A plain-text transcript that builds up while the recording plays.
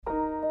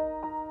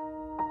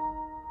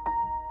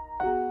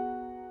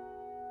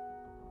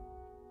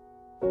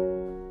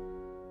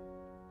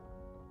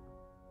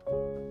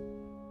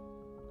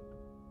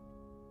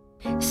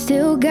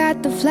Still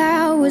got the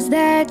flowers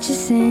that you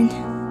sent,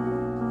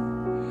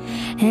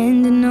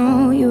 and I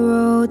know you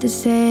wrote that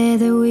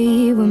said that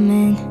we were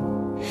meant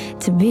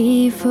to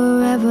be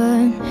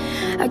forever.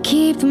 I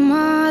keep them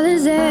all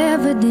as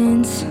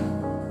evidence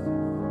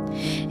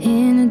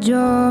in a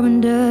drawer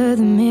under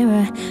the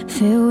mirror,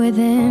 filled with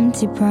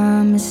empty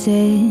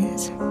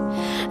promises.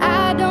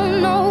 I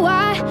don't know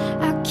why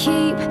I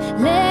keep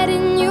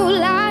letting you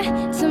lie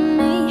to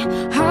me.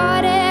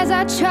 Hard as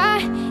I try,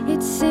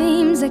 it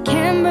seems I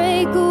can't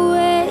break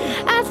away.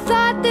 I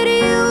thought that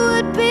you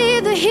would be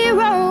the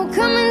hero,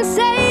 come and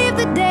save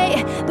the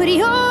day, but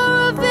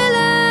you're a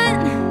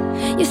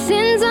villain, your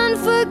sin's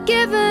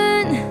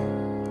unforgiven.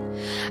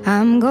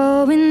 I'm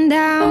going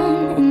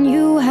down, and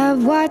you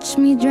have watched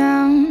me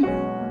drown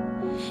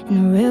in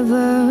a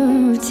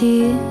river of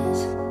tears,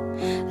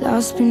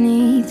 lost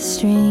beneath the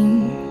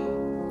stream.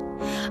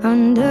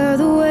 Under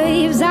the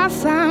waves I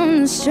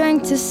found the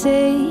strength to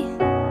say,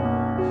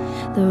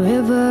 the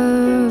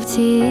river of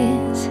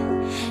tears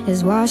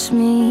has washed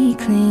me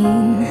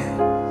clean.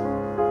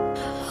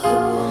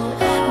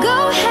 Go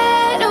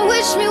ahead and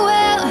wish me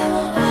well,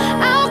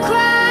 I'll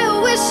cry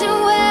or wish you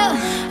well.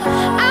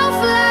 I'll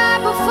fly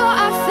before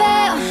I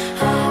fail,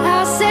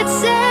 I'll set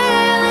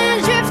sail and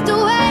drift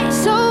away,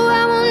 so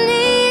I won't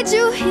need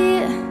you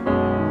here.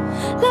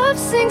 Love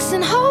sinks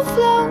and hope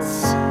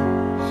floats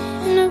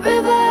in a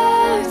river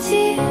of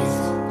tears,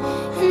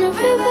 in a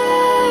river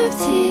of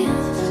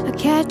tears. I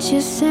catch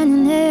you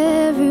sending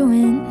every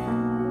wind,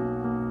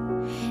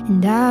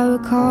 and I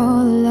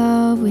recall the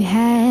love we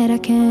had. I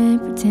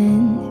can't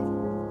pretend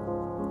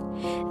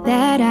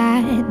that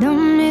I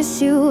don't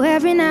miss you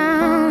every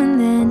now and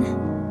then,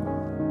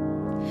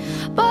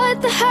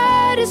 but the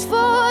hurt is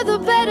for the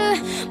better.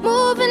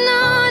 Moving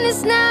on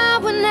is now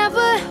or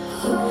never.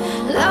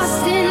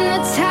 Lost in the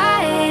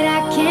tide,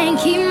 I can't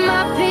keep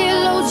my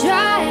pillow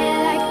dry.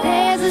 Like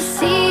there's a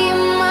sea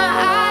in my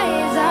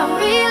eyes. I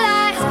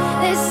realize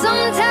that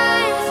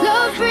sometimes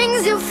love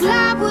brings you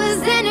flowers,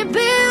 then it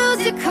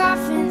builds your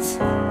coffins,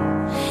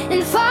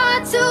 and far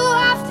too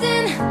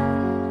often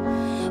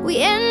we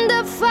end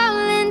up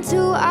falling to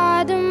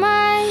our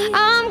demise.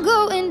 I'm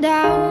going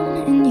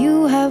down, and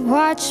you have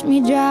watched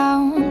me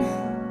drown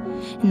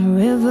in a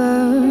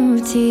river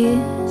of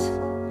tears,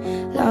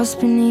 lost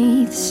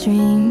beneath the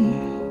stream.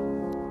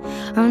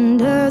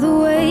 Under the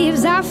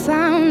waves I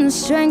found the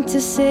strength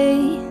to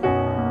say,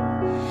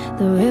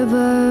 the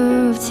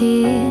river of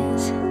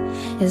tears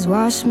has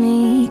washed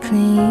me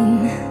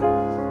clean.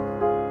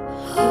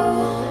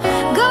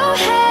 Go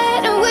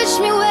ahead and wish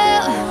me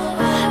well,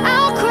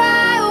 I'll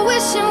cry or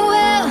wish you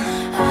well.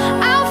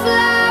 I'll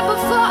fly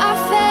before I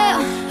fail,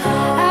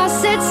 I'll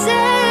set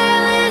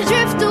sail and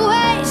drift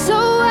away, so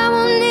I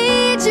won't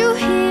need you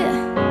here.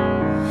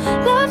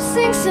 Love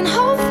sinks and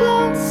hope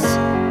floats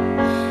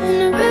in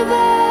a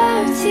river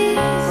of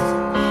tears,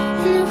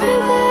 in a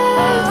river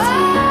of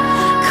tears.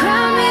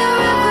 Cry me a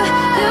river,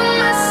 build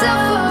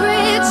myself a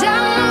bridge,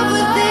 I'm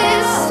over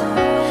this.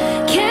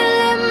 Can't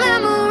let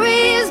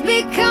memories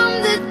become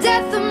the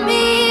death of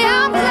me.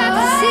 I'm glad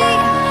to see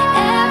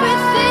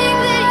everything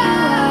that you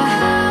are,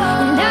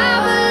 and I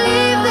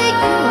believe that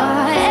you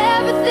are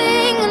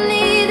everything I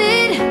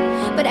needed,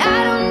 but I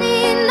don't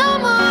need no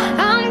more.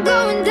 I'm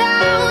going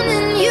down,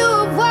 and you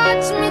have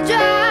watched me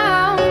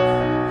drown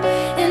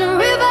in a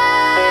river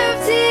of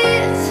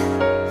tears,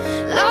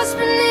 lost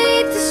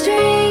beneath the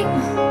stream.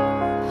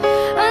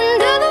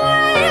 Under the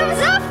waves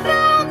I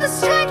found the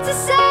strength to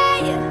say,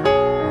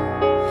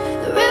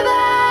 the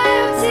river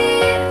of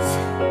tears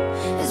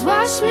has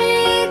washed me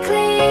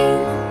clean.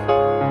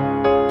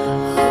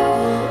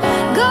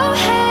 Go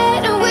ahead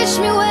and wish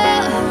me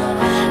well,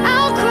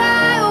 I'll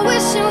cry or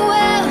wish you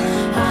well.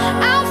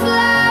 I'll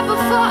fly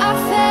before I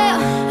fail,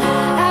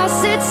 I'll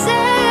set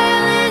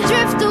sail and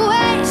drift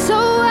away, so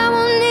I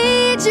won't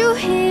need you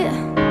here.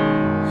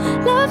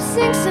 Love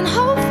sinks and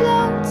hope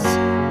floats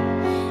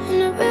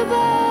in a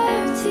river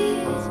of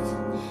tears,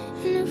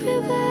 in a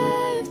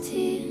river of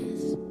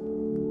tears.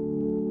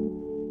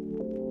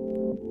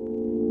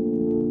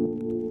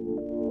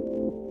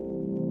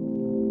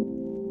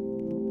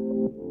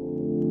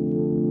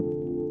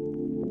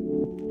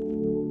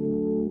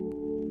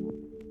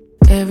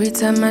 Every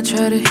time I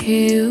try to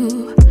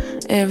heal,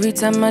 every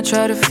time I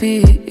try to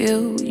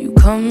feel, you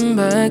come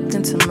back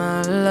into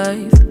my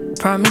life,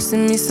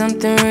 promising me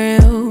something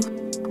real.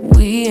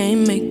 We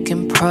ain't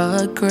making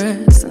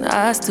progress, and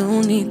I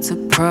still need to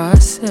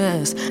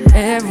process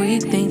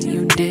everything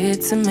you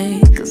did to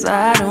me, 'cause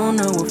I don't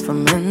know if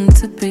I'm meant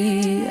to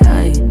be.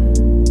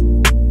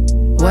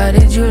 Why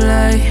did you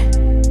lie?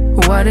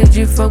 Why did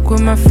you fuck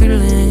with my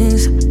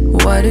feelings?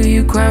 Why do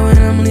you cry when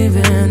I'm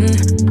leaving?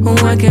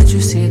 Why can't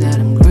you see that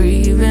I'm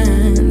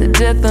grieving the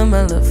death of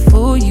my love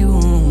for you?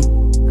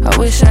 I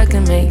wish I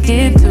could make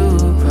it through,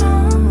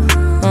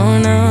 oh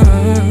no,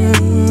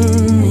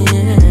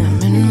 yeah.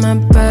 I'm in my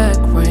bag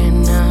right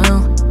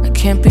now, I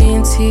can't be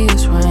in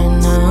tears right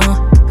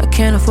now, I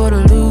can't afford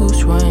to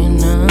lose right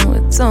now.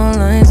 It's all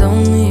eyes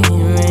on me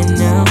right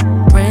now,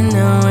 right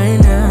now, right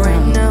now,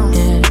 right now,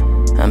 yeah.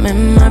 I'm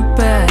in my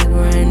bag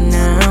right now, right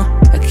now.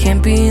 I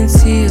can't be in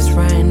tears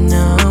right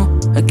now.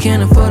 I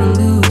can't afford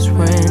to lose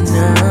right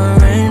now,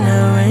 right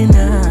now, right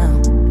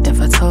now.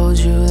 If I told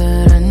you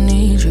that I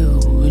need you,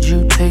 would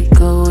you take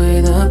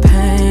away the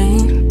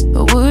pain?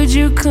 Or would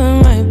you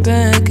come right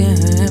back and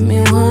hurt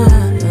me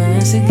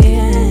once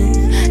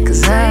again?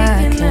 Cause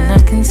I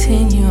cannot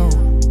continue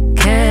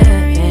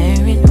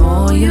carrying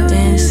all your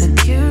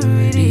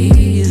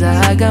insecurities.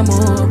 I got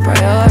more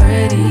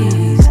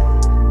priorities.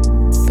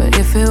 But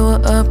if it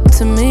were up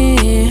to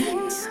me,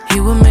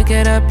 you would make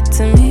it up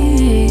to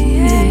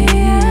me.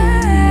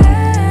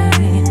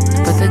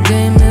 But the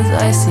game is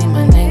icy,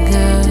 my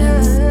nigga.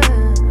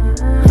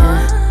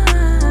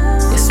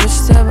 You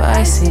switched up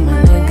icy,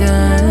 my nigga.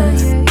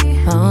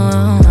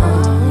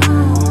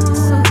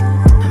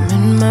 I'm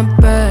in my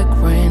bag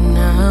right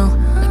now.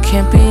 I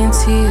can't be in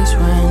tears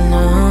right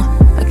now.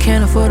 I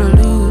can't afford to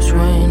lose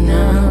right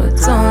now.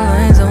 It's all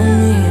eyes on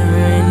me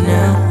right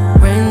now.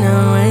 Right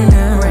now, right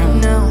now, right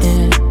now.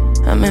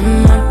 Yeah, I'm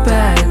in my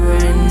bag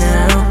right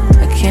now.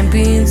 I can't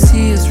be in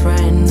tears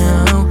right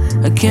now.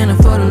 I can't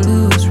afford to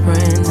lose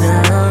right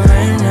now.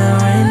 Right now,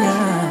 right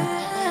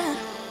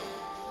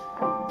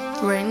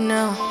now. Right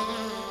now.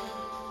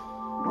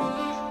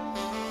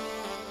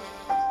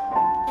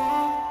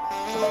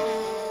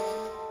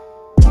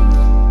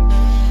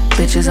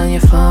 Bitches on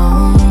your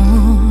phone,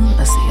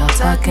 I see y'all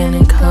talking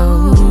in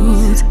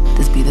codes.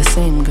 This be the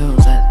same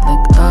girls that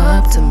look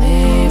up to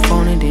me. If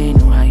only they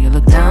knew how you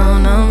look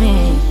down on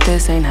me.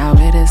 This ain't how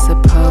it is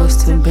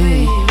supposed to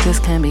be. This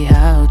can't be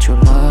how true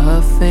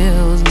love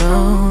feels.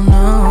 No,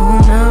 no,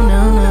 no,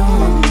 no,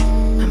 no.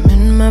 I'm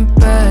in my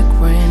bag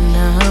right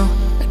now.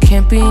 I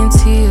can't be in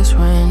tears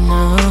right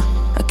now.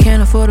 I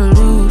can't afford to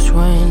lose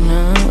right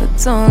now.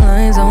 It's all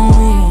eyes on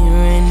me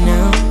right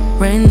now.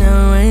 Right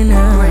now, right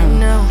now, right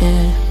now.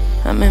 Yeah.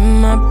 I'm in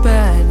my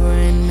bag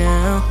right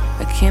now.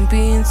 I can't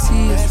be in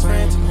tears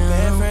right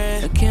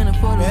now. I can't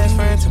afford to best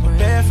friend to my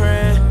best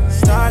friend.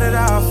 Started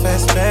off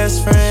as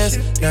best friends.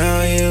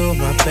 Now you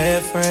my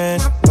best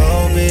friend.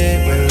 Whole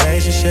big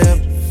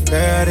relationship.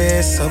 Girl,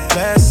 it's a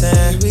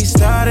blessing. We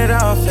started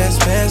off as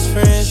best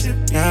friends.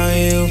 Now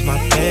you my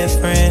best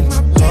friend.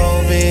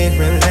 Whole big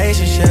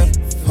relationship.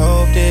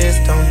 Hope this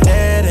don't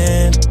dead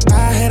end.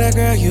 I had a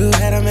girl, you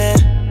had a man.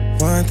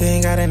 One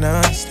thing I didn't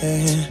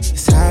understand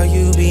is how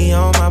you be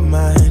on my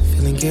mind,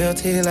 feeling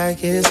guilty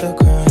like it's a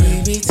crime.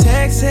 We be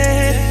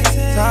texting,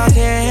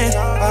 talking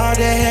all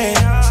day,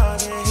 but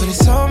there's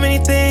so many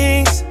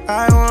things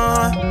I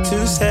want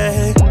to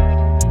say.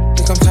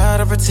 Think I'm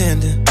tired of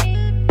pretending,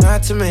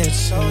 not to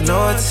mention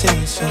no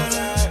attention.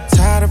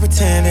 Tired of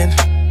pretending,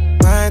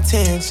 my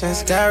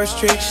intentions got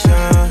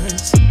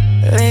restrictions.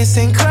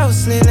 Listen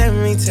closely, let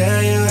me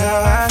tell you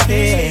how I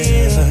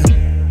feel.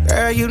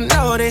 Girl, you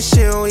know this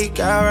shit we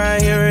got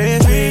right here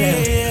is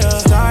real.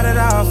 Started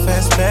off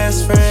as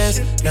best friends.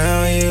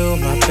 Now you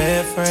my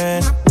best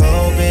friend.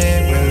 Whole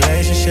big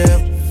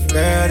relationship.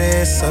 Girl,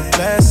 this a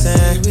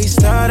blessing. We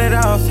started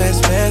off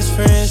as best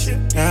friends.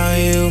 Now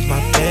you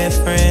my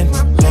best friend.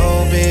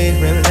 Whole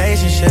big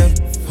relationship.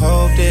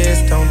 Hope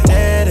this don't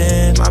dead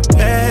end. My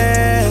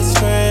best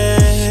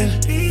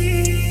friend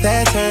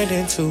that turned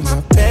into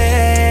my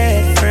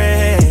best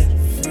friend.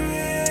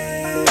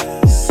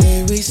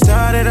 We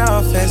started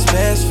off as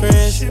best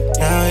friends.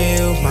 Now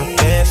you my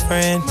best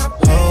friend.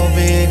 Whole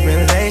big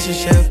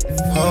relationship.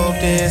 Hope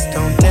this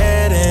don't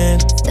dead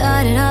end.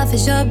 Started off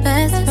as your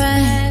best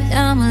friend.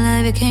 Now my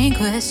life it can't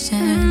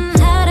question.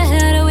 How the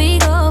hell do we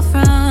go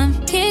from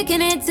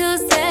kicking it to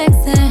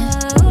sexing?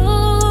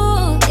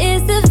 Ooh,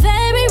 it's a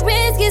very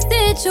risky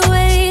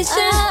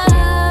situation.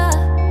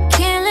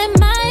 Can't let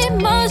my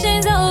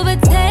emotions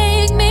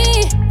overtake me.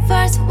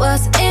 First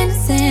was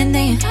innocent,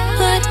 then you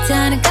put it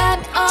down and got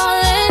me all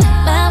in.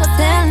 Mama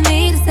telling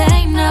me to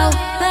say no,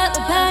 but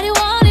my body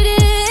wanted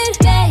it.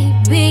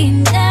 Baby,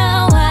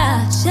 now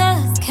I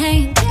just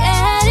can't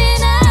get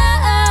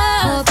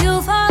enough. Hope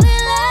you fall in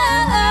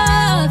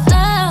love.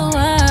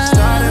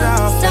 Started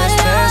off as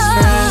best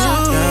friends.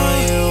 Now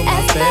you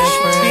my best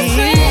friend.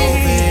 Whole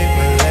big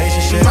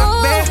relationship.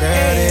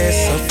 Girl,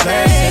 it's a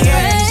blessing.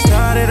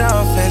 Started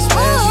off as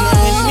best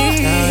friends.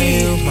 Now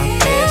you my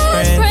best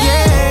friend.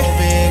 Whole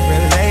big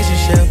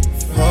relationship.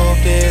 Hope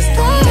this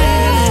don't end.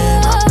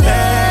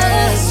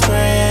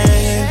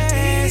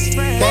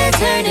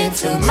 Turned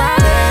into my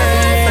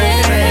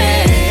best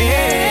friend.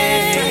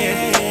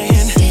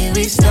 See,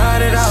 we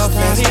started off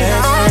as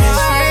best friends.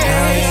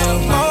 Now you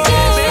my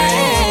best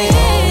friend.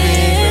 Whole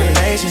big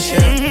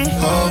relationship.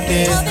 Hope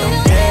this don't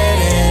get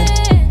end.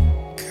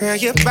 Girl,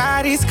 your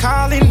body's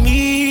calling me.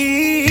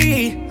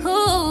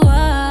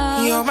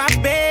 You're my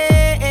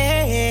best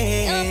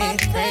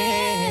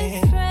friend.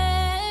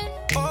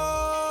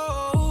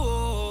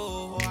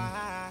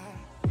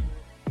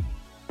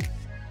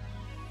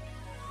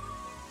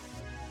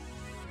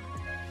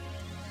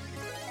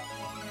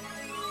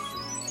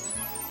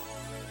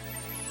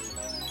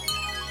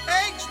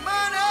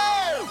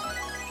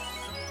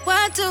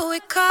 What do we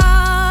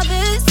call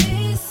this?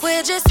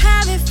 We're just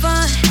having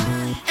fun,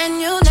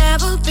 and you'll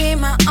never be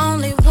my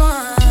only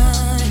one.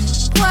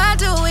 What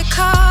do we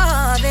call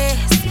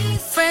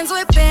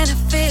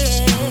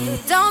fit.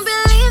 Don't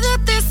believe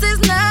that this is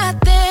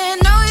nothing.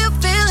 Know you're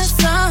feeling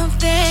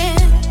something.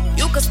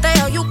 You could stay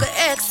or you could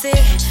exit.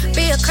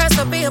 Be a curse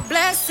or be a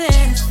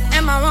blessing.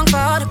 Am I wrong for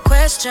all the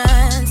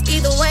questions?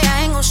 Either way,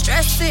 I ain't gon'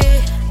 stress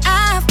it.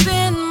 I've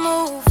been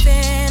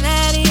moving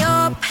at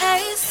your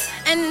pace,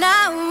 and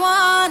I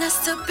want us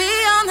to be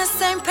on the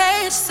same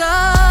page. So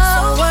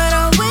what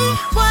are we?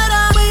 What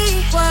are we?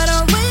 What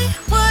are we?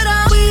 What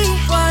are we?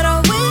 What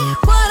are we?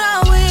 What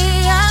are we?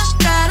 I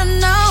gotta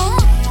know.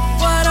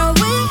 What are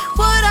we?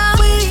 What are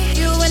we?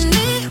 You and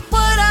me?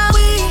 What are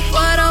we?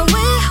 What are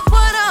we?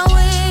 What are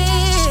we?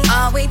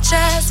 Are we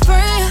just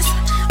friends?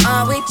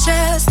 Are we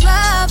just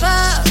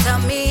lovers? Tell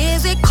me,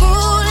 is it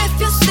cool if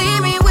you see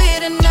me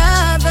with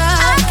another?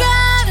 I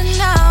gotta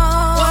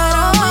know. What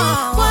are we?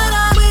 What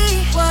are we?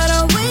 What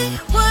are we?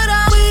 What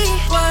are we?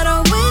 What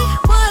are we?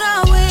 What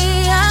are we?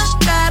 I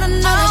gotta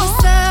know. All of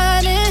a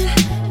sudden,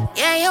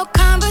 yeah, your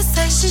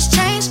conversations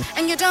change,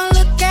 and you don't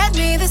look at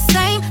me the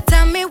same.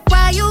 Tell me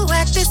why you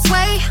act this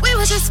way. We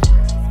were just,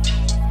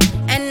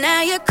 and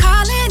now you're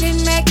calling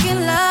and making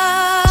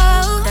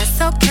love.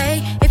 That's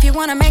okay if you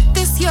wanna make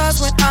this yours.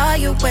 What are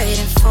you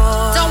waiting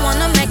for? Don't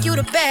wanna make you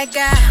the bad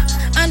guy.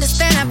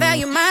 Understand I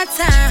value my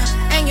time,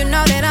 and you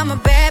know that I'm a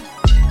bad.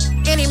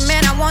 Any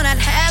man I want, I'd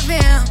have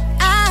him.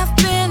 I've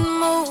been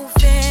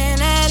moving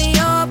at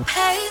your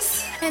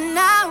pace, and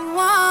I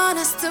want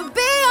us to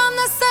be on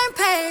the same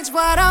page.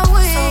 What are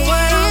we? So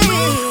what are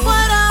we?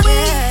 What are we?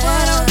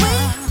 What are we?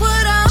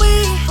 What are we?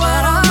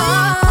 What are we?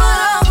 What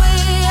are we?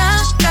 I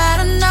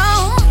gotta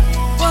know.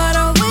 What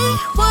are we?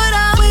 What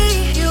are we?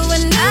 You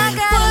and I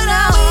gotta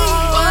know.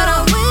 What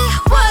are we?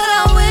 What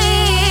are we?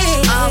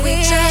 Are we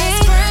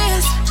just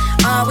friends?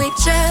 Are we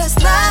just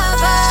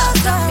lovers?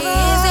 Tell me,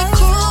 is it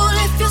cool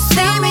if you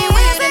see me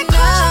with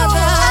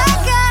another? I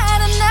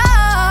gotta know.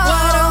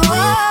 What are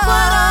we?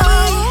 What are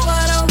we?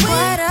 What are we?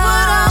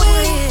 What are we?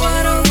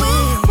 What are we?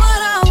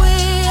 What are we?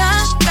 I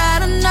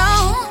gotta know.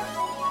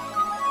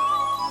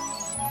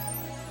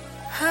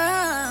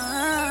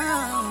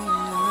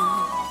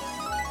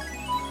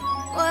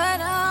 What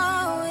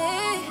are we?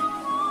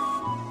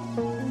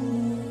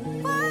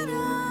 What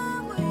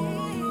are we?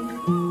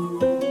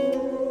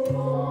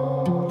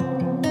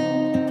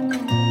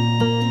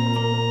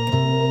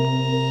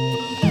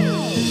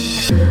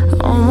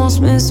 Almost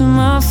missing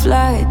my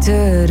flight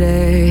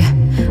today.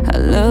 I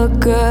look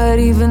good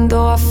even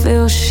though I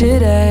feel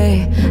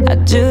shitty. I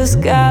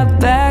just got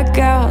back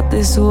out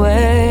this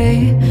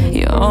way.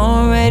 You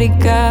already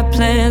got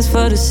plans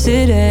for the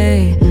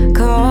city.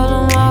 Call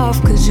them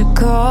off, cause you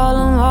call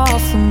them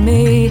off for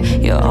me.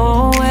 You're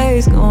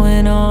always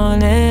going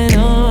on and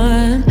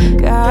on.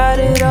 Got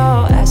it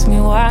all, ask me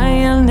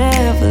why I'll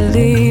never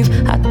leave.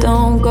 I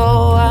don't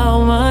go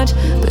out much,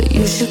 but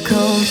you should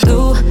come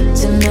through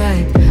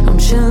tonight. I'm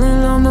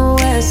chillin' on the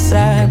west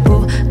side,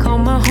 boo. Call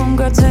my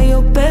homegirl, tell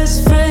your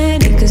best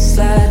friend he could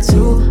slide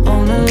too.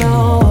 On the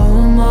low,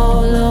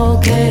 remote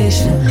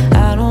location.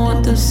 I don't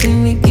want them see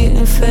me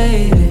getting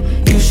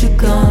faded. You should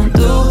come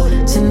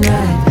through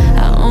tonight.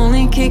 I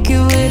only kick it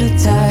with a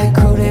tight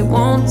crew. They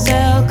won't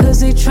tell, cause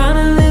they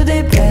tryna live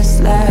their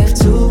best life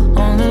too.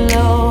 On the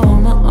low,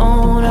 on my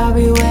own, I'll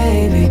be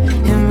waiting.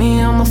 Hit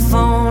me on my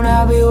phone,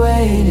 I'll be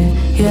waiting.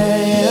 Yeah,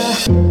 yeah.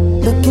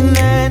 Looking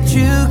at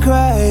you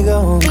cry,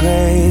 going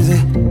crazy.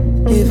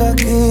 If I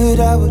could,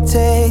 I would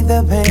take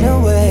the pain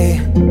away.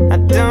 I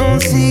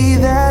don't see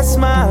that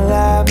smile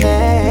I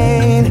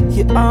made.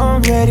 You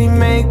already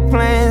make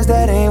plans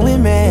that ain't with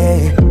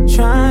me.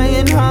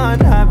 Trying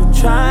hard, I've been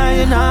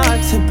trying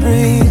hard to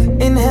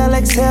breathe. Inhale,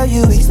 exhale,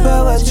 you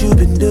expel what you've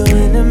been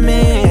doing to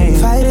me.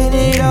 Fighting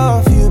it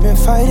off, you've been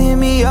fighting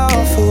me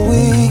off for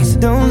weeks.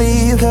 Don't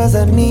leave, cause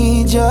I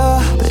need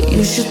ya. But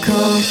you should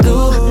come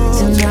through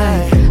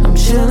tonight. I'm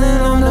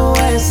chillin' on the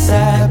west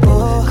side,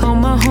 boo. Call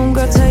my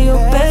homegirl, tell your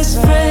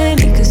best friend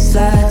he could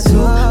slide too.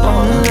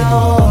 On the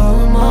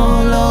low,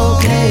 remote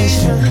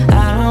location.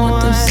 I don't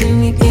want them see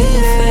me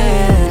getting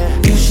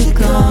fed. You should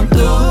come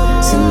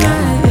through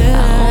tonight.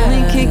 I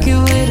only kick it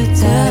with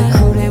a tag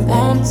crew. They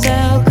won't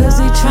tell, cause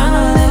they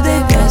tryna live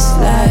their best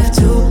life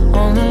too.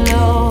 On the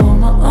low, on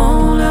my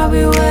own, I'll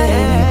be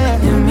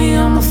waiting. Hit me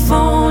on my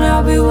phone,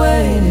 I'll be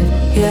waiting.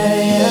 Yeah,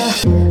 yeah.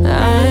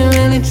 I ain't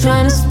really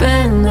tryna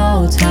spend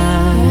no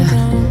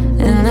time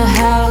in the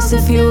house.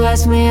 If you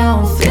ask me how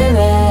I'm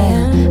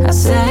feeling, I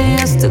say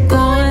yes to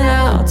going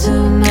out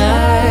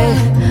tonight.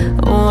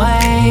 Oh, I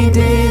ain't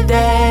did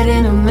that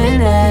in a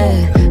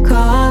minute.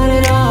 Call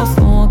it off,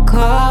 won't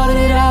call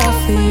it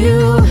off for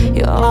you.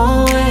 You're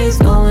always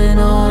going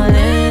on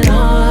and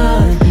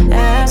on.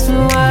 Ask me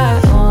why,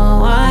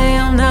 oh, why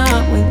I'm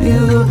not with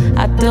you.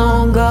 I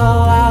don't go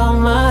out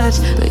much,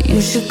 but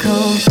you should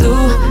come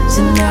through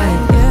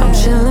tonight. I'm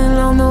chillin'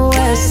 on the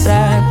west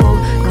side, boo.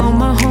 Call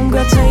my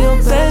homegirl, tell your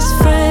best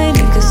friend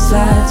he could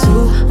slide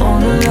too.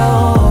 On the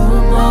low,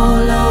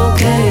 remote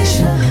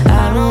location.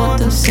 I don't want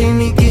them see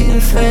me getting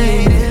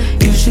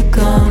faded. You should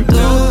come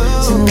through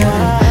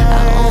tonight.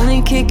 I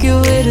only kick it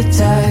with a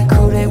tight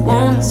crew. They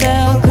won't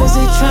tell, cause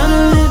they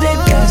tryna live their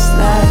best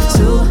life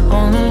too.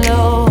 On the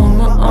low, on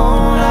my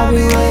own, I'll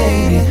be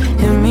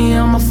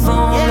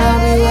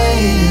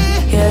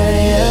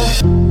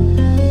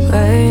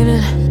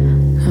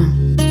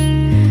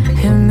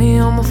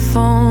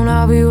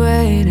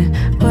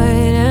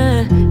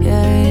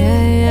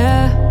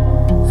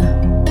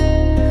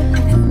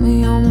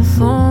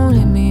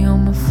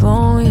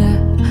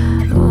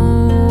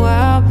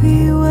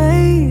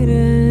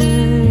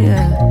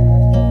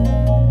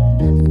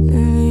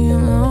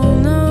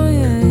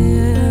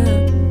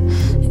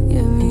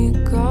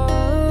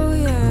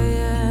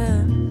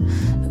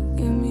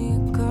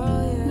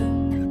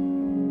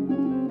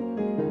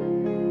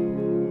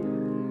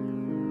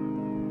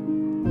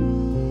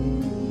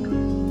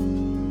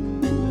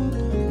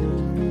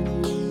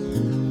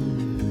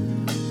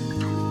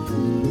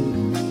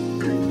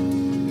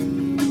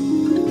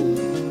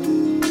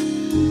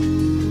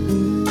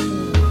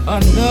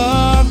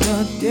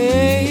Another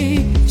day,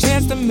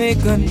 chance to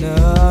make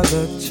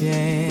another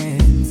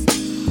chance.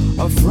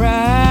 A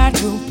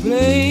fragile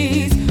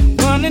place,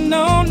 running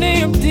on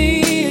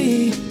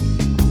empty.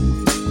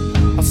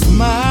 A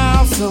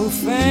smile so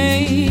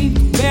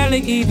faint, barely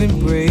even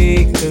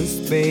break the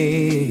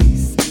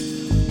space.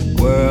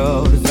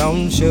 World is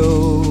on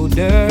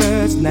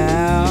shoulders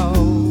now.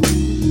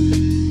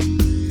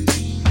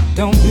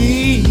 Don't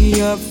be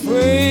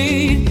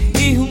afraid,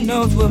 he who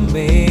knows will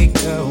make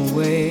a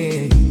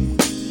way.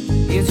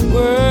 His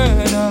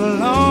word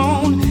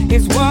alone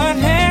is what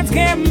has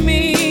kept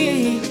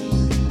me.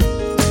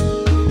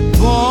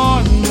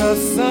 Born the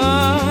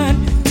Son,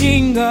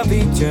 King of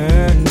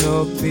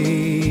eternal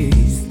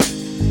peace.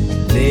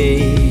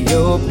 Lay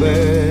your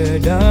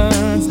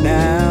burdens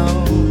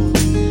down.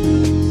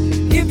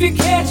 If you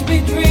catch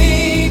me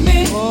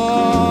dreaming,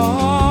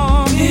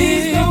 oh,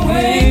 please don't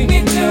wake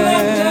me till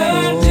I'm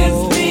done.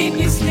 Just leave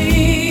me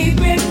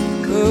sleeping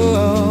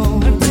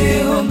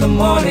until the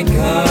morning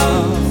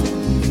comes.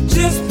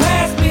 Just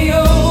pass me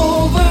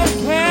over,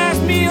 pass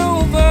me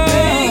over.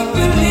 Make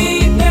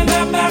believe that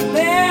I'm not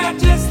there.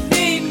 Just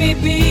leave me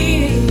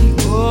be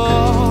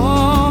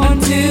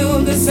until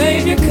the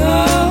Savior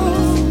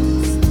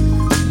comes.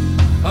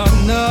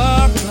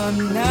 Another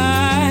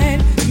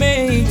night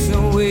makes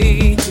a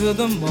way to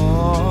the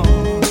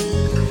morn.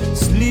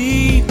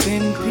 Sleep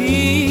in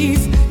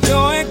peace,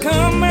 joy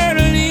come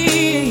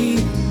early.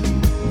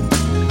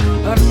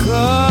 A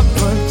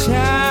covered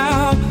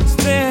child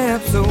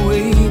steps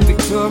away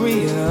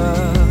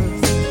victorious.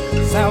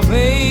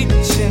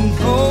 Salvation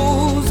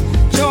holds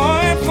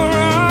joy for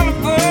all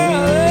of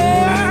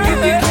us. If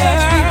you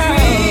catch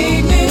me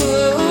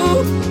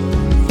dreaming,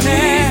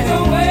 please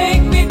don't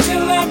wake me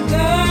till I'm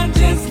done.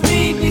 Just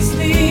leave me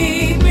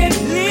sleeping,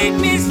 leave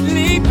me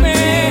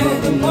sleeping till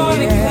the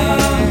morning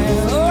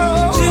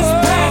comes. Just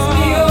pass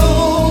me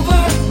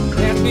over,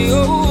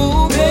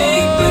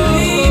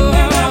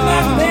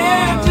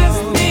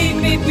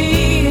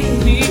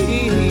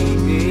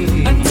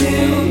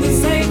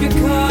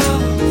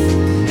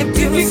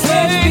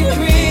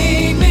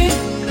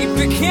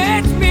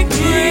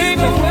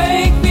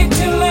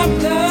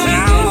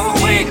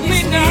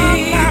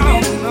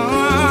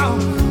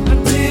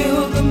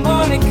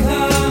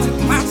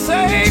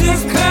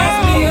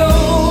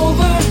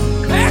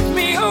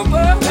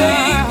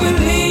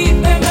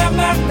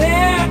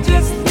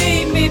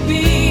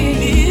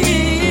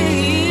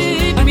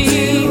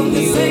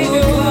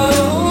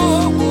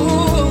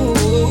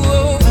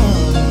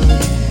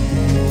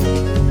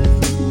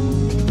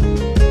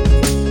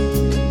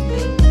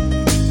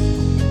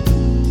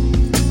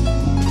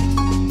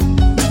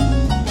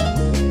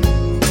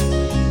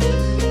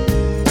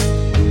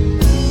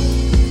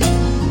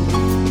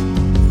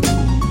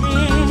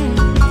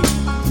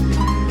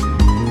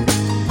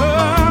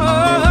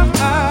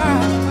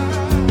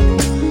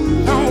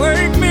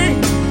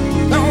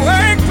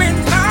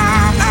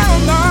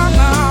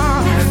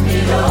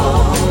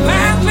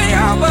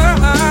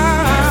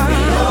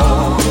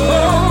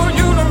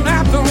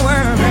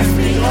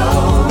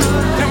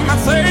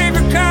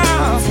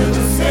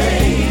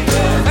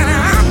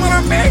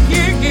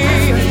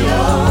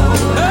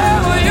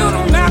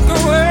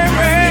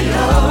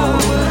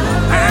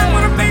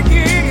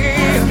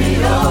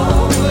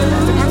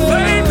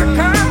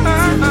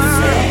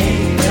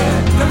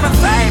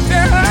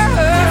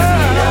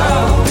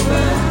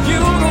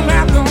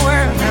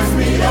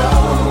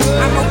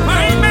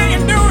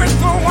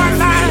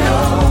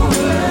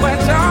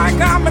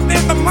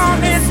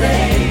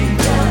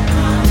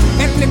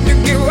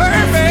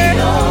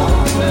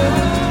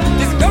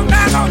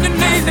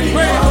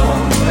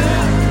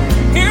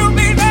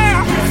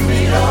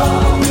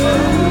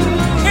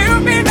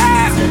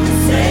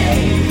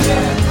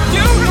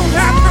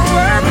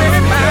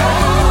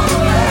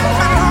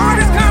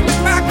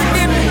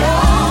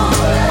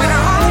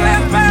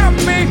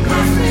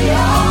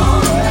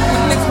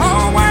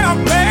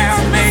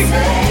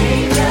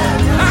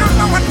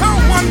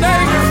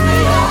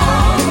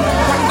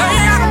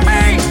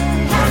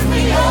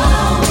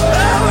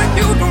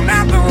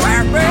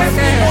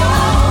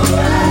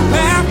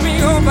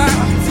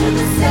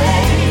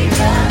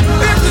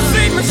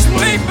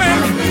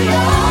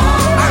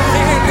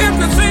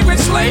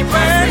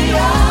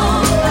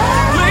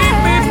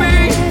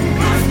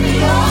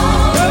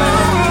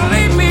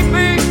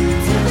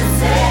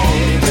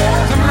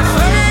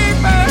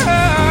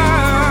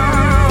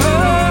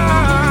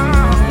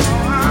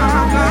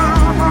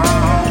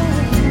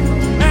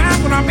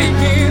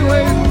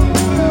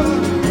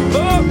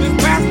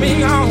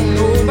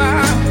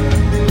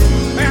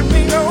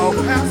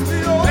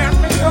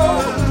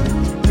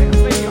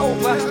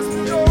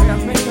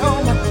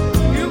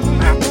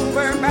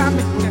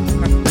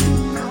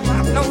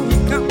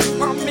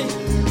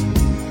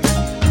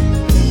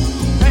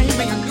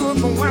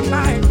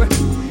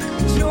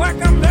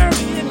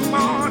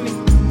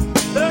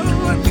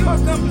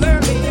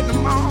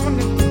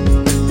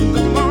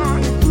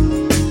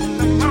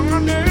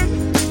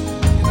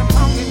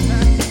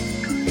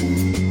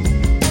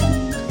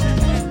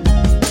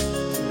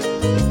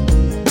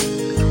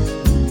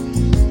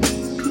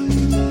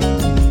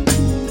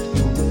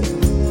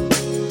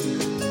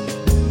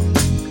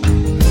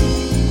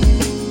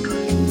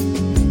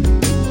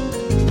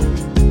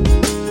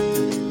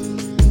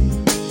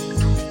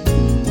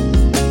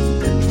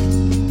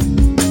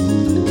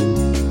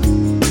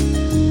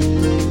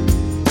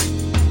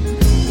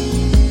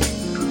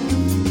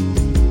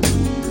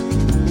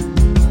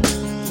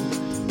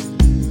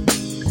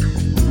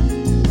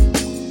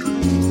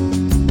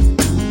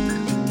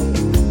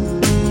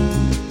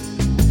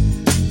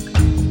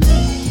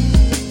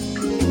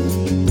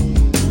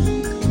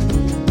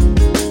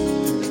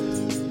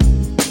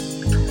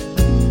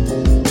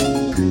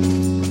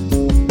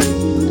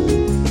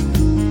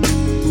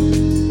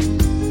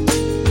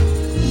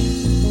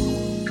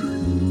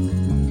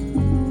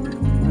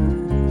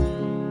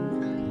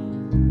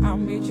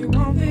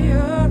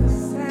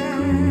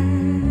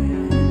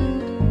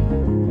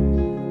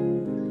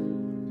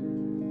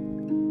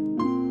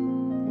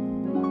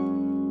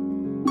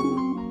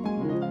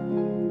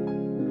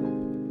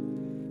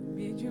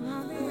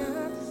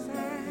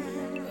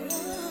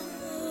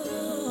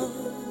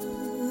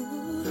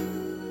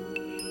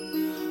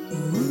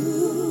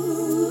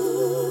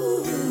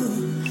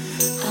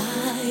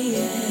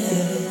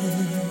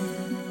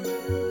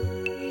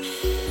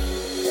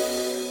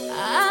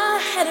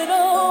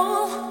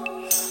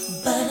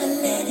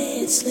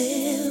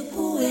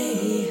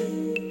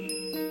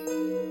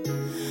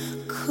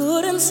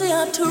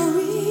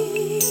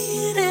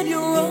 treated you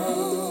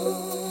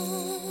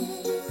wrong.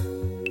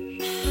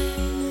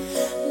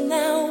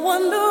 Now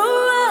wander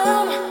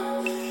around,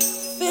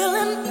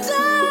 feeling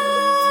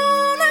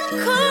down and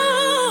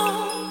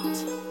cold,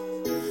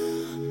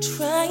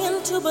 trying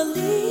to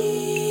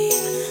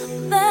believe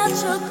that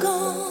you're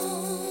gone.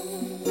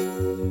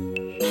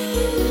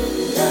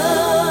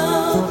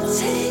 Love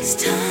takes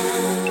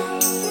time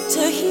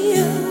to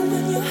heal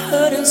when you're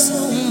hurting so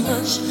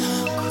much.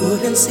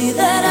 Couldn't see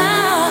that I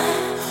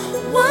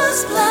was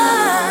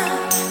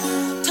blind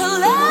to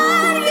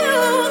let you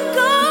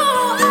go.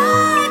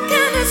 I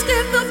can't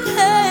escape the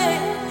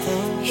pain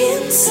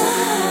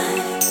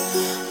inside,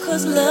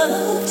 'cause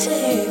love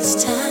takes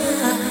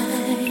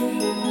time.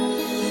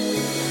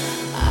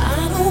 I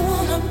don't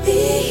wanna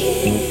be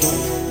here,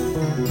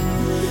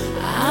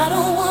 I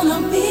don't wanna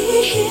be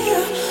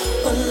here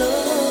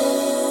alone.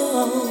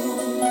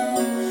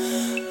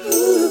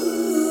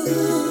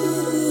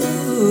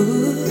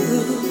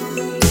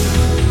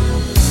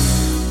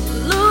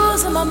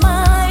 Losing my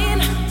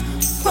mind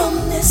from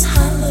this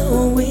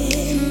hollow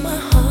in my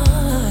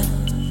heart.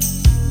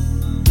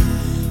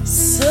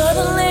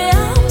 Suddenly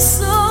I'm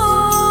so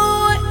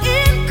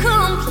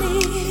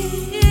incomplete.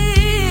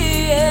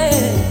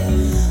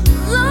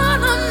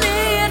 Lord, I'm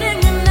needing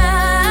you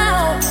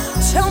now.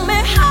 Tell me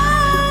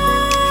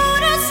how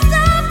to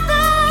stop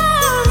the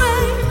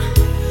rain.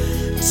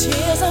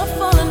 Tears are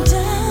falling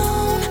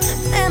down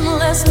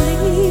endlessly.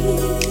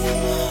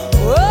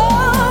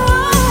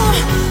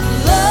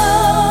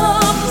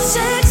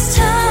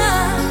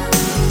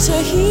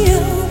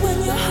 Heal when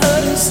you're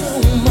hurting so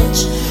much.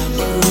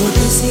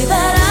 Couldn't see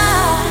that I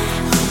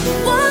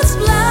was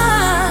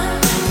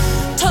blind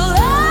to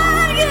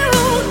let you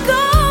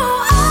go.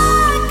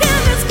 I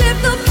can't escape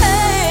the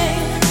pain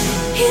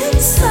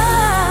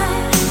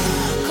inside,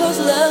 'cause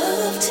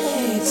love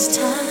takes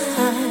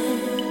time.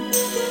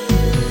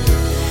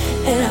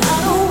 And I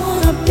don't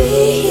wanna be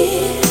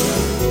here,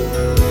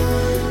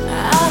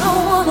 I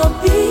don't wanna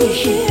be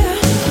here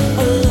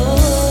alone.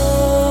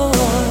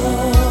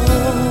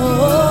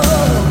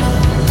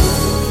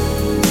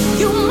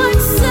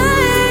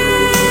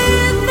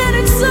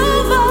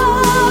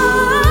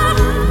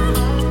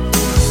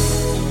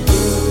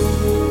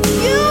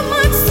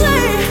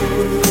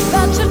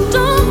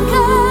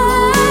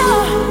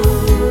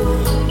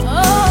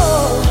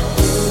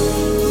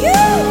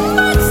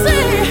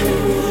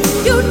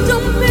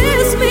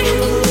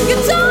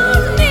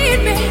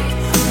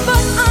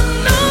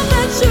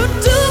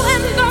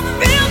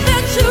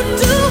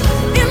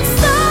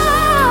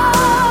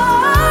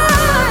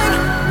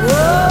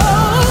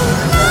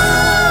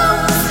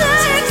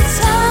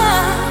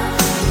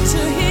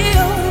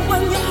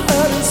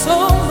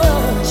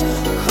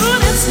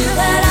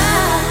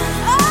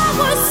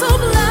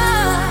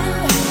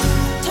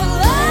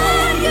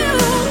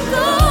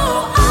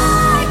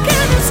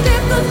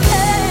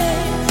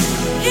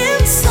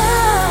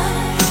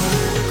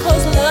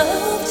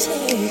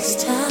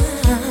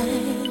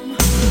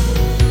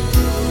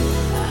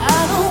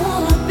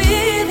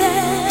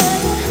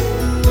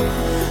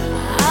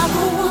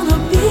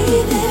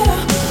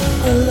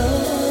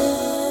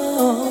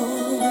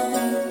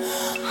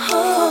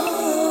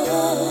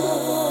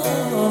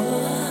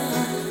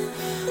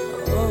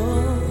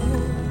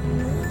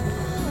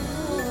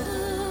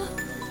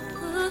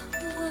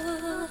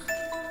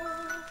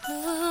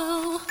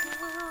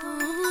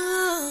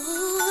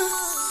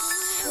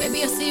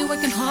 Baby, I see you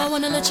working hard,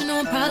 wanna let you know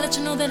I'm proud, let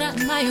you know that I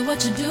admire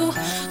what you do.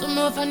 Don't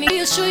know if I need to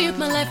assure you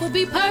my life would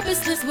be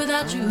purposeless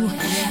without you.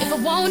 If I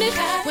want it,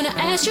 when I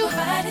ask you,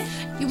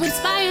 you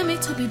inspire me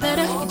to be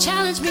better. You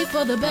challenge me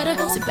for the better.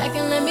 Sit back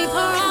and let me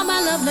pour out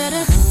my love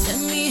letter. Let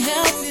me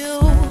help you.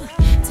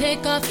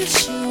 Take off your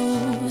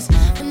shoes,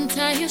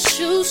 untie your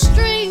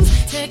shoestrings,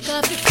 take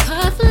off your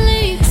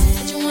cufflinks.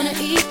 What you wanna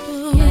eat,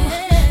 boo?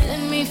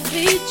 Let me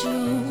feed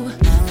you.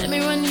 Let me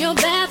run your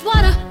bath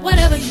water,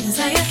 whatever you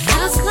desire.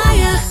 I'll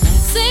squire,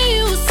 sing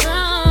you a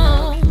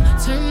song,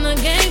 turn the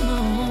game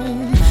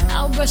on.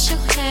 I'll brush your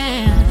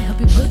hair, help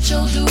you put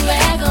your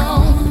do-rag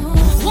on.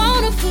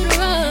 Want a foot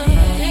rub,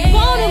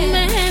 want a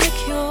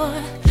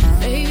manicure.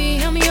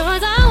 Baby, I'm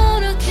yours, I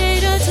wanna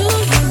cater to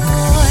you,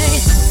 boy.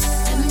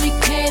 Let me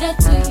cater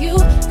to you,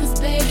 'cause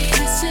baby,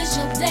 this is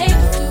your day.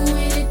 Do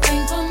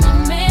anything for my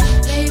man,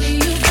 baby,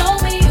 you blow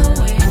me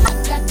away. I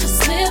got your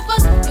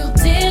slippers, your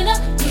dinner,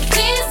 your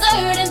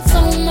dessert, and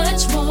so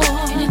much more.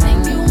 Anything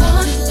you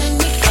want, let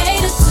me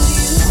cater to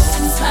you.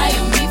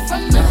 Inspire me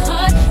from the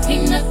heart,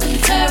 ain't nothing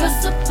tear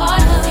us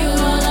apart. You're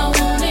all I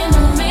want in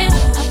a man,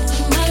 I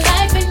put my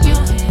life in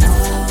your hands.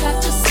 I got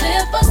your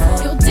slippers,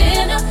 your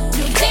dinner,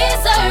 your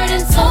dessert,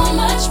 and so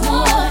much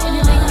more.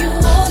 Anything you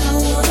want, I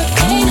wanna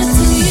cater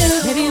to you.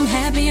 Baby, I'm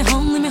happy you're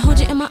home, let me hold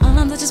you in my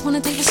arms. I just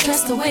wanna take the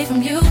stress away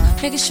from you,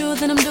 making sure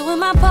that I'm doing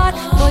my part.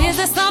 Boy, is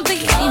there something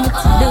you need me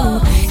to do?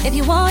 If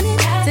you want it,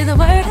 say the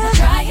word, I'll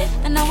try it.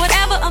 I know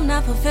whatever I'm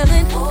not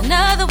fulfilling,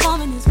 another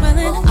woman is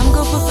willing. I'm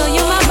gonna fulfill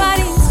you, my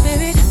body and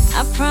spirit.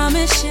 I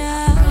promise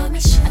ya,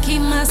 I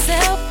keep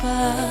myself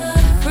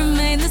up,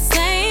 remain the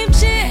same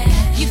chick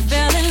you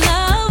fell in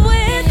love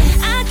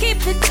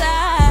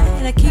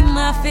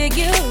I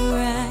figure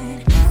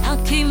right.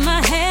 I'll keep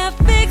my hair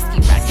fixed,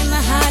 keep rocking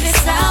the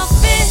hottest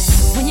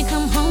outfits. When you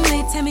come home,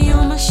 they tell me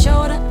on my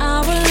shoulder,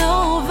 I roll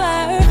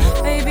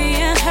over. Baby,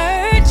 I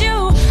heard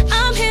you,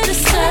 I'm here to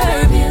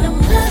serve you.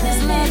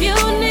 This love you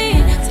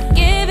need, to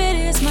give it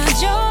is my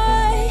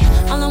joy.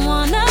 All I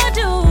wanna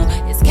do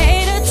is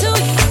cater to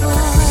you, boy.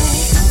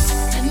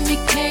 Let me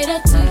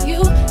cater to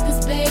you,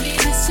 cause baby,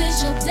 this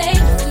is your day.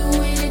 Do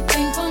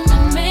anything for my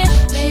man,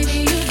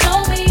 baby, you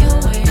blow me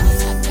away.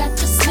 I got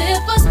your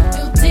slippers,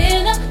 your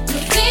dinner,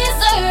 your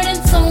dessert,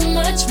 and so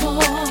much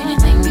more.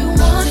 Anything you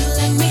want,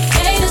 let me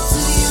cater to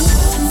you.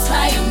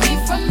 Inspire me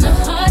from the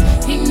heart,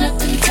 ain't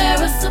nothing tear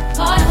us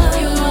apart.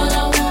 You're all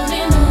I want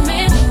in a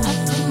man, I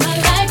put my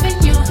life in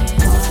your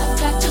hands. I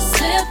got your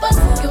slippers,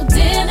 your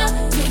dinner,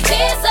 your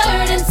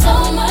dessert, and so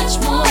much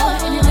more.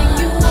 Anything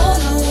you want,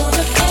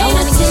 I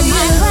wanna cater to you.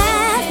 My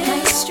breath, my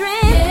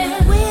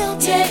strength, will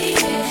take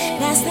it.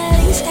 That's the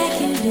least I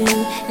can do.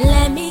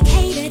 Let me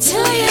cater to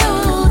you.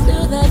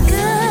 Through the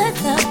good,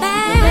 the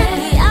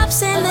bad, the ups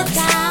and the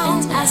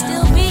downs, I'll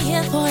still be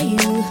here for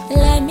you.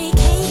 Let me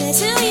cater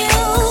to you,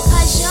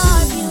 cause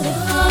you're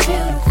beautiful.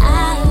 I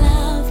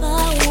love the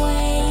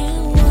way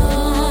you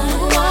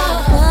are.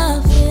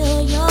 Fulfill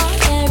your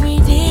every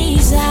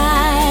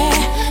desire.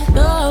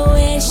 Your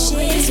wish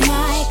is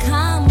my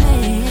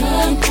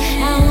command.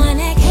 I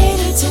wanna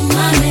cater to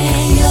my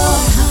man. Your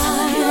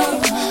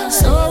heart,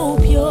 so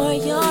pure,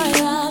 your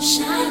love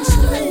shines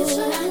through.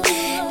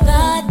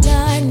 The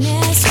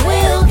darkness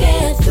will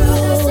get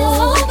through.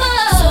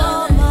 So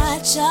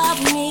much of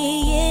me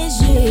is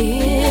you.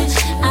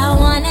 I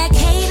wanna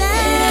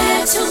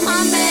cater to my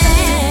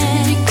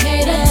man.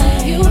 Cater to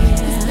you,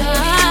 cause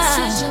baby, this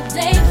is your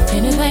day.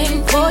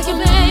 Anything for your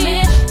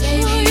man,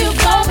 baby, you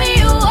blow me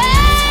away.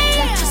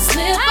 Got your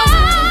slippers,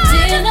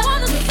 your dinner,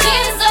 your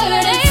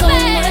dessert, and so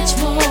much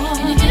more.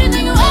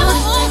 Anything you ever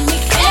want, me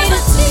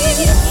cater to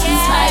you.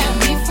 Inspire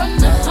me from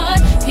the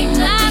heart, ain't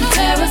nothing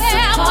tear us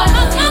apart.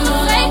 You're all I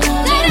want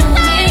in a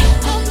man,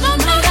 I put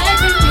my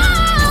life in your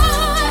hands.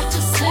 Got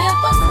your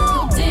slippers,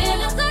 your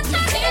dinner,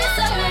 your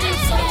dessert, and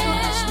so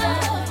much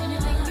more.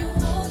 Anything you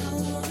want, I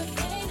wanna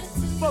cater to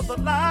you. For the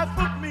life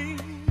of me,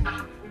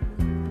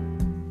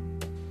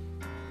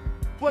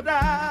 what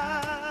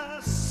I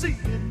see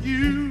in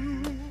you.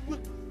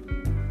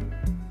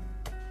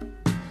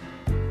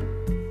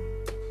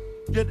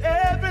 Yet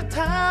every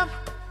time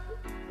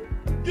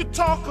you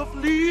talk of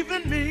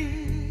leaving me,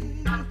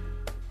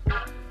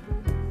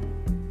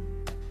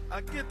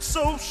 I get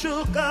so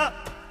shook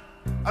up,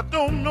 I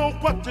don't know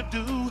what to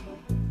do.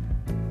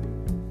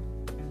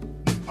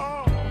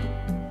 Oh,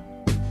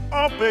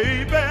 oh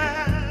baby,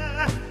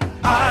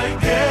 I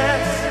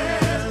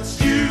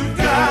guess you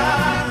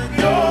got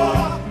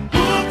your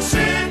hooks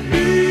in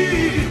me.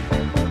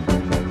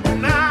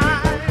 And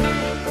I'm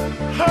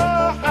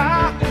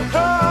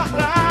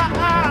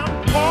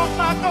caught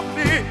like a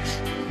fish.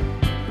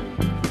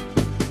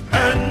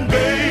 And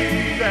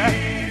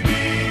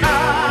baby, I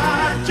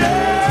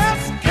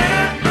just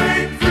can't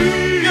break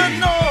free. You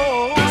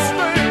know, this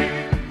thing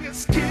is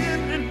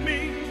killing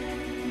me.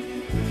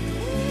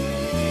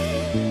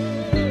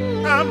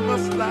 I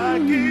must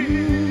like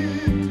it,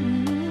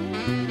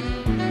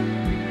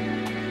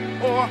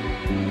 or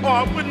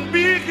I wouldn't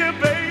be here,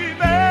 baby.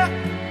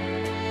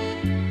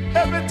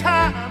 Every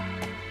time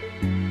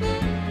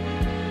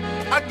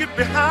I get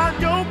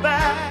behind your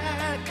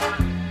back,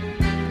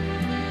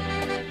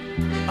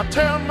 I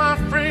tell my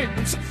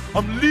friends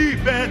I'm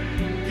leaving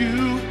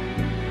you.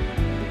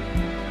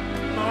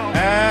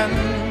 And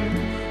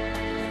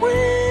when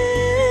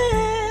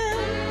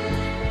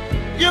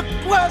you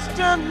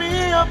question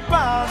me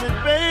about it,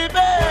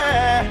 baby,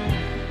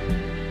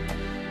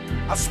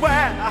 I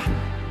swear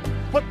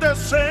what they're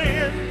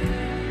saying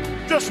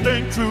just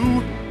ain't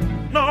true.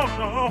 No,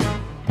 no.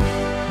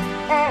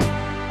 Oh,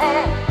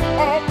 oh,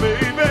 oh,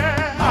 baby,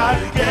 I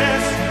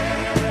guess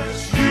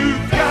you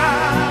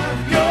got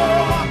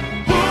your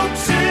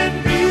hooks in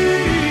me,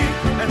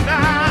 and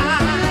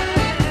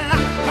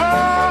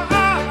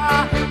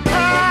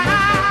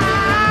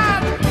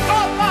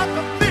I'm like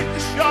a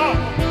fish, y'all.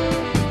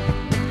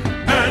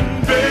 And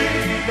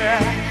baby,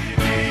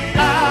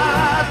 I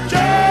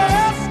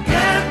just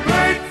can't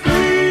break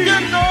free. You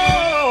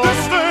know,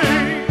 this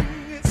thing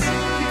is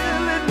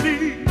killing me,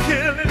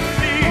 killing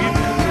me.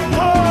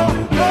 Oh,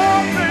 oh,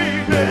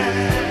 baby,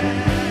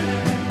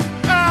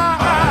 I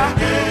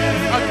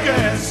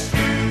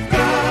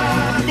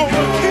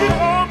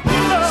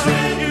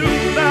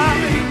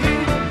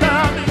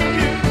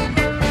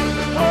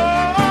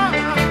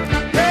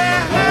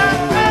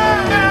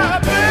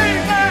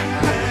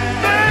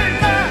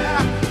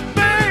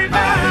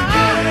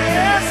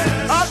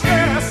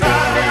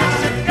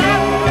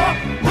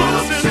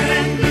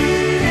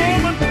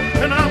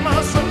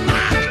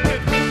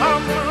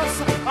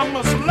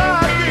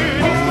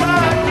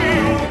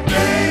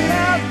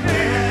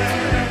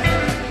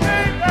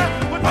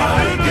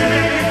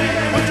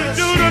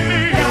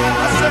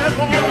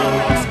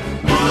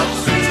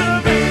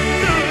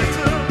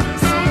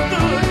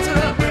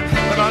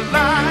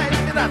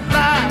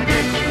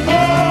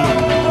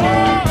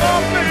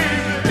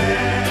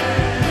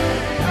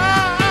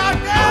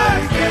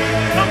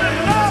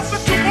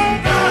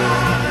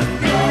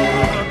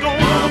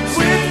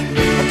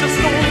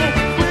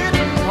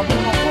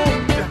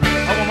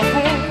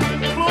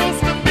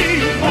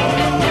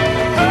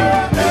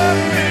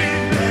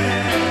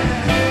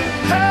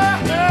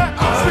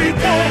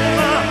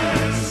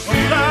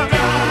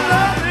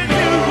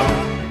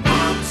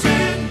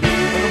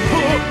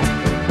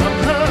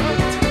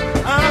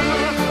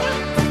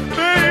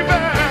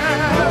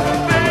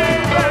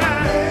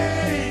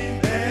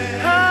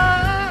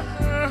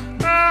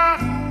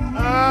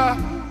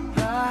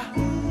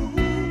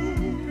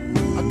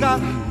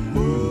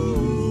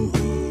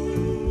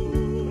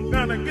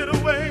gonna get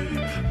away.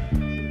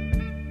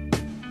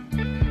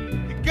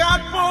 You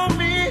got for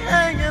me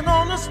hanging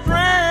on a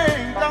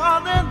string,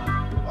 darling.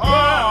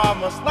 Oh, I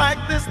must like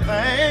this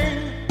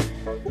thing.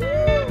 Ooh,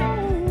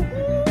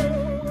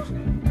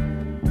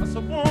 that's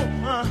a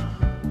woman.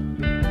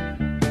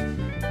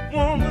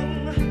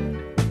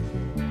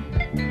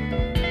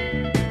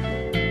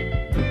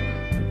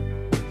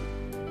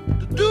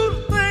 To do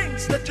the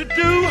things that you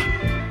do,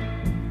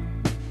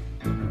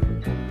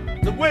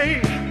 the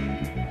way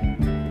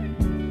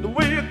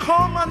you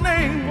call my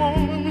name,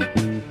 woman,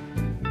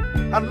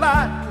 I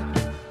like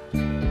it.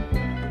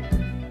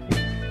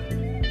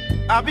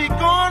 I be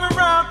going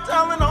around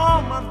telling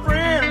all my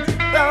friends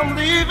that I'm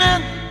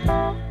leaving.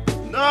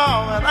 No,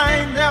 and I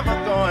ain't never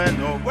going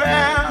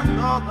nowhere,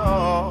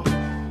 no.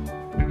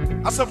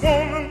 I said,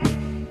 woman,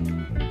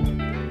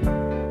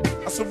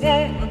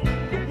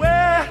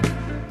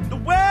 the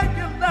way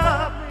you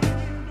love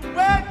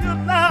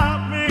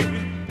me,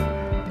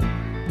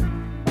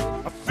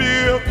 I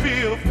feel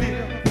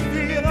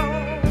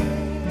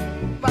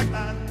like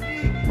I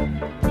need.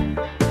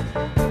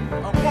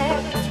 I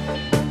want it,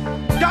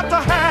 got to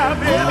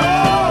have it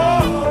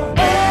all.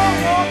 Oh,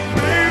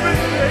 baby,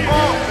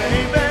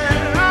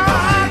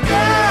 I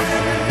guess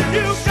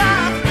you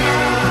got me.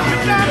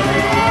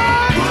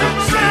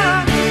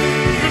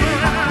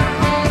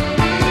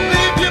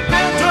 Leave your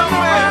bed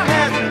somewhere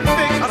and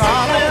fix it,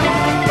 darling,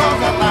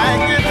 'cause I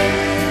like it.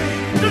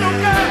 Little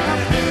girl,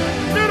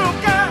 you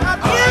got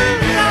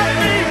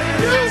me.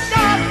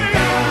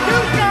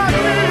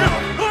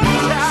 Oh,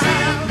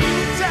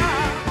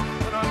 child,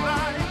 but I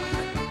like it.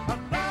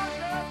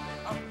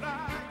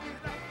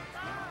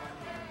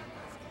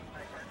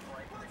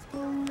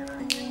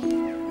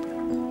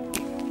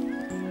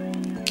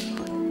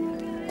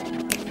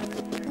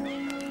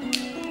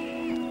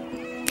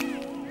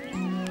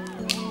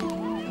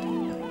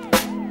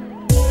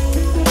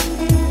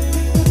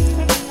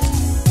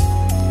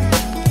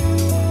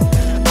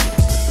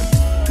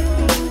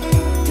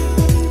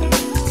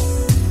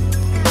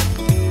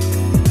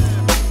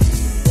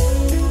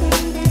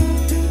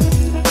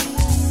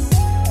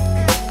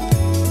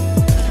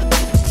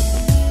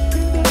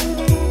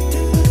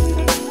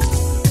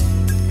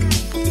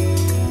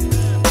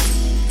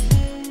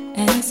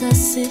 As I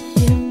sit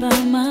here by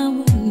my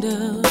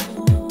window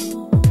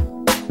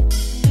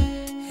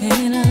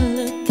and I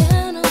look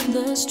out on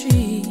the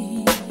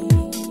street,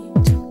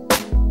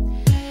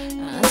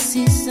 I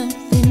see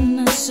something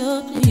not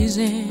so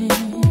pleasing.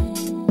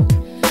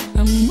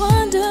 I'm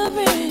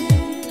wondering,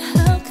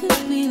 how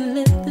could we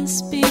let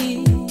this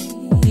be?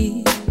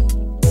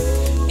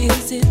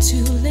 Is it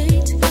too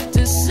late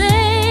to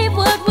save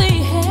what we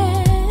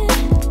had?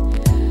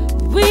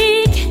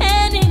 We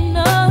can't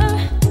ignore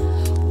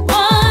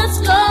what's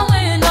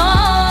going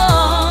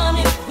on.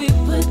 If we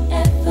put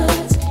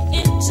efforts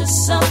into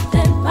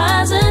something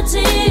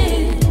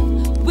positive,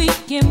 we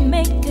can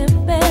make a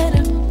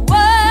better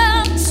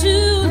world to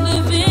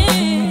live in.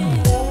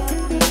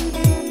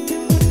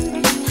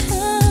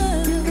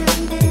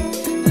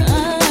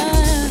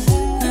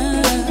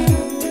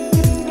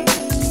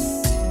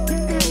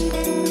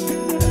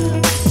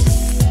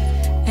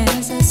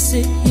 As I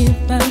sit here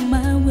by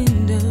my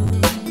window,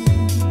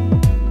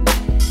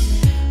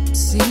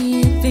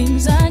 seeing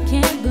things I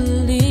can't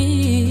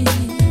believe.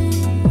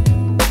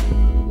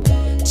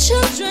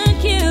 Children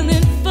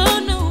killing for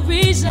no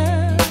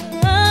reason.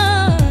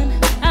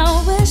 I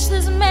wish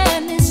this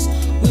madness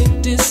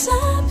would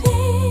disappear.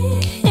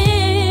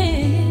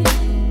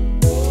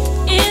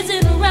 Is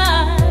it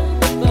right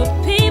for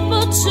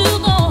people to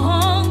go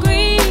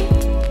hungry?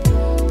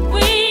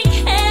 We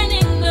can't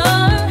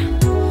ignore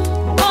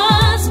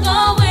what's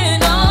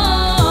going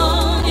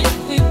on. If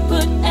we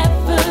put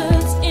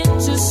efforts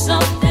into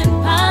something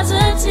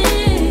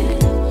positive,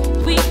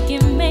 we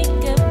can make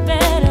a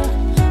better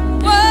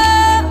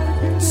world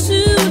to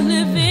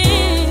live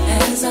in.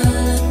 As I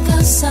look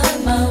outside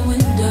my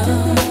window,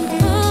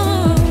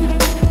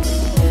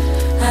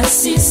 I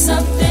see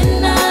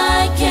something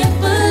I can't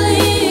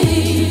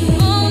believe.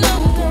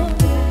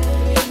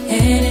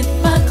 And if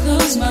I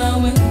close my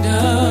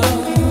window,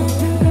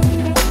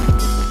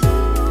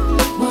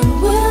 what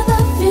will the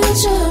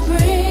future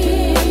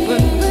bring?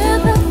 What will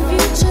the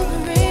future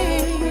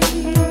bring?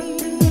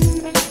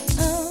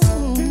 Oh,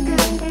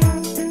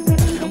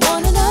 I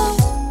wanna know.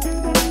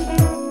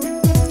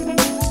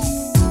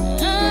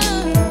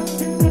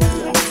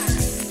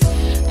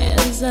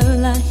 As I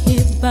lie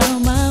here by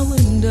my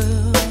window,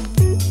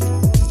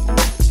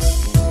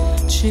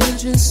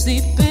 children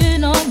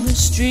sleeping on the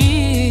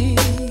street.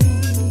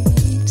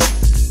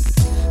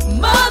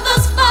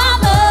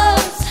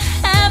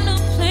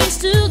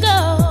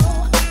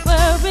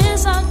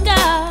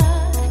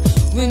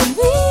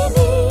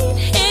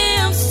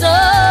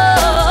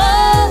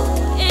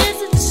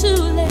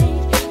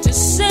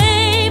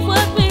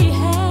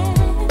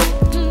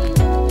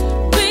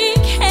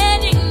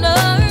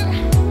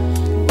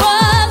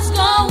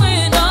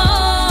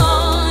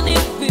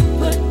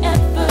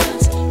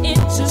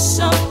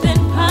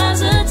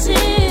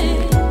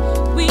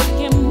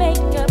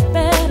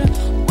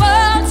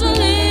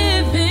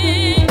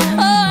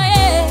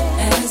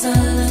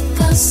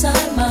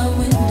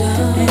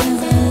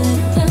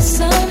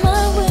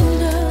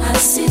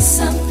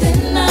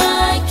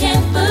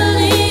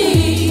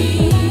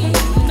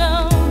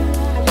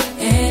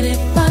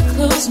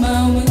 close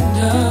my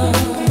window,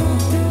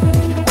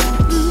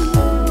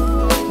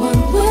 what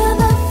will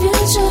the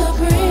future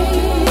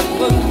bring?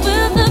 What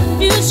will the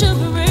future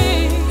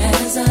bring?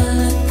 As I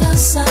look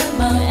outside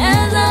my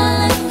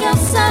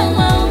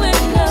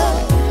window,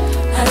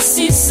 I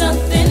see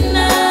something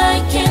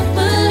I can't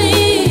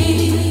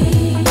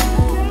believe.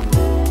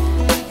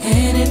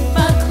 And if I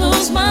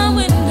close my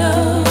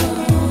window,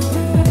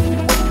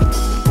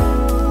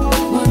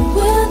 what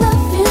will the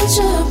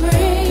future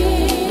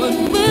bring? What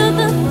will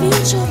the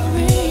future bring?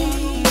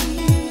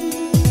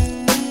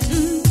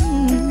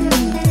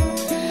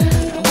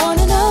 I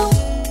wanna know,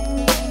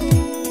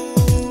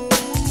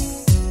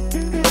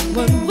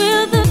 what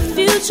will the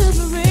future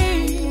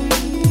bring?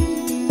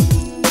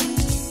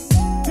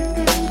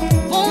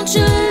 Won't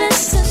you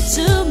listen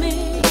to me?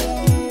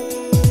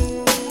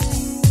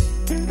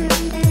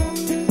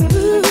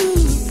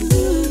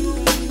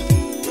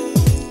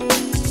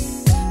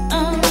 I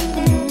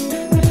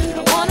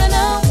wanna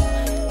know,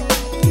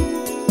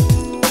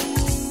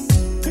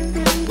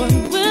 what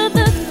will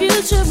the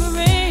future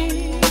bring?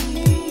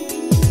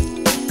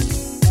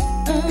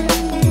 I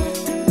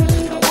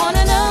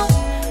wanna know,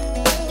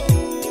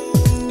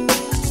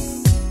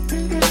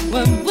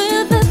 what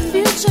will the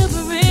future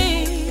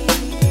bring?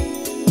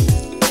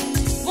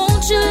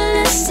 Won't you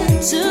listen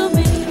to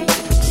me?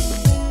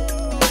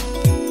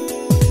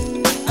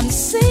 I'm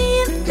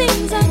seeing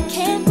things I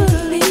can't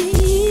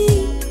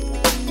believe.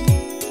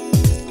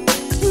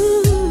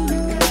 Ooh,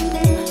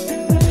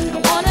 I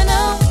wanna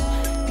know,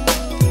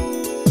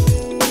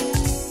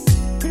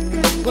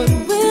 what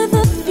will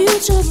the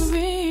future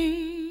bring?